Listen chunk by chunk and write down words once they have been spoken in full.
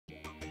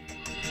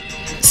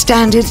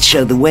Standards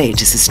show the way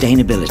to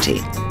sustainability.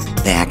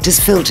 They act as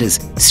filters,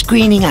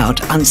 screening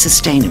out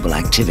unsustainable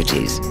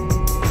activities.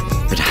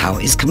 But how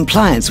is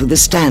compliance with a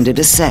standard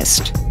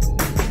assessed?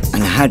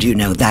 And how do you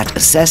know that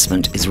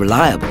assessment is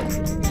reliable?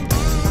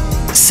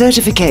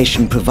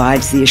 Certification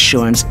provides the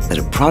assurance that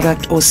a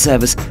product or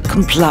service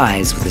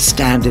complies with the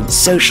standard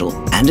social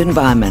and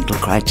environmental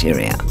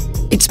criteria.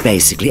 It's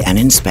basically an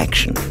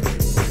inspection.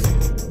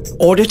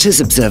 Auditors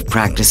observe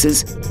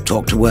practices,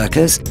 talk to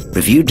workers,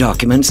 review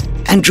documents,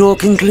 and draw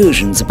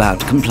conclusions about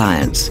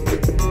compliance.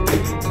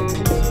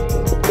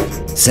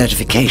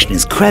 Certification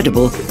is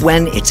credible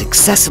when it's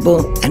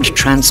accessible and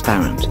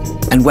transparent,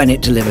 and when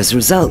it delivers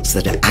results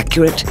that are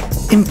accurate,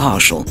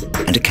 impartial,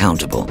 and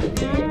accountable.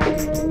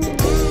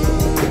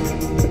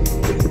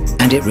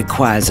 And it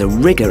requires a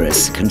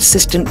rigorous,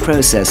 consistent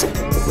process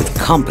with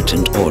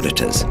competent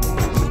auditors.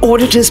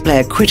 Auditors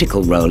play a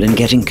critical role in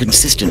getting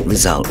consistent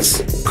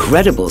results.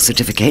 Credible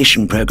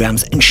certification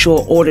programs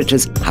ensure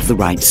auditors have the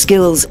right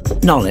skills,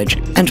 knowledge,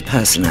 and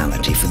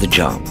personality for the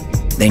job.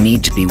 They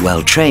need to be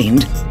well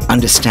trained,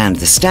 understand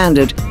the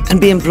standard, and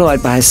be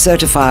employed by a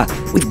certifier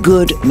with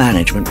good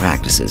management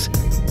practices.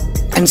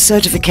 And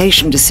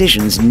certification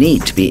decisions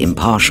need to be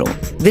impartial.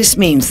 This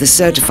means the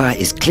certifier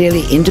is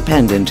clearly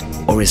independent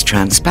or is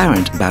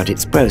transparent about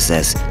its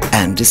process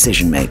and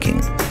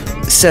decision-making.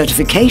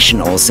 Certification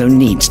also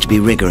needs to be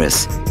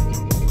rigorous.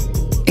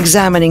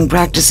 Examining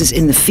practices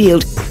in the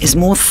field is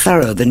more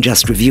thorough than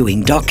just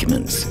reviewing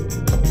documents.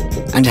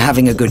 And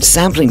having a good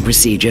sampling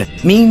procedure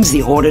means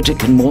the auditor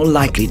can more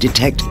likely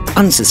detect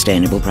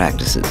unsustainable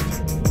practices.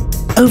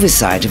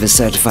 Oversight of a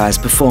certifier's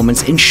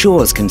performance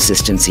ensures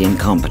consistency and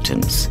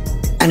competence.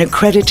 An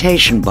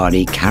accreditation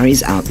body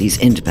carries out these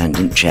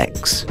independent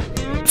checks.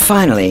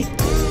 Finally,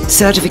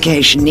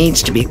 certification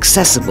needs to be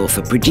accessible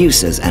for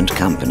producers and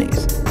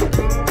companies.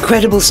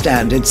 Credible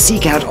standards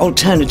seek out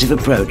alternative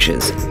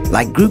approaches,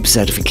 like group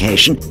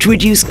certification, to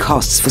reduce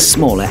costs for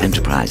smaller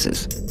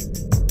enterprises.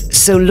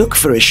 So look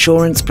for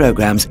assurance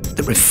programs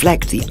that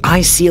reflect the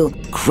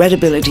ISEAL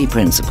credibility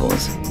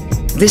principles.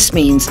 This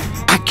means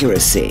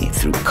accuracy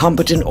through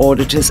competent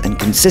auditors and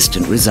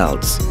consistent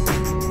results,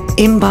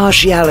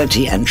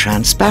 impartiality and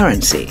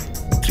transparency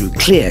through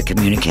clear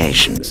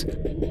communications,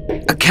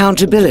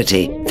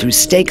 accountability through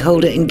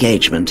stakeholder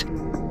engagement,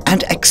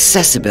 and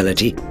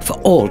accessibility for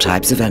all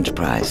types of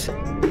enterprise.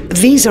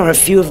 These are a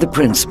few of the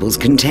principles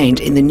contained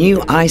in the new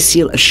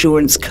ISEAL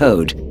Assurance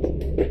Code.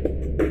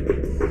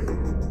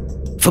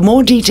 For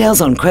more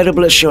details on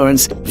credible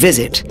assurance,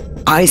 visit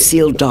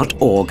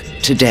iseal.org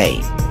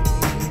today.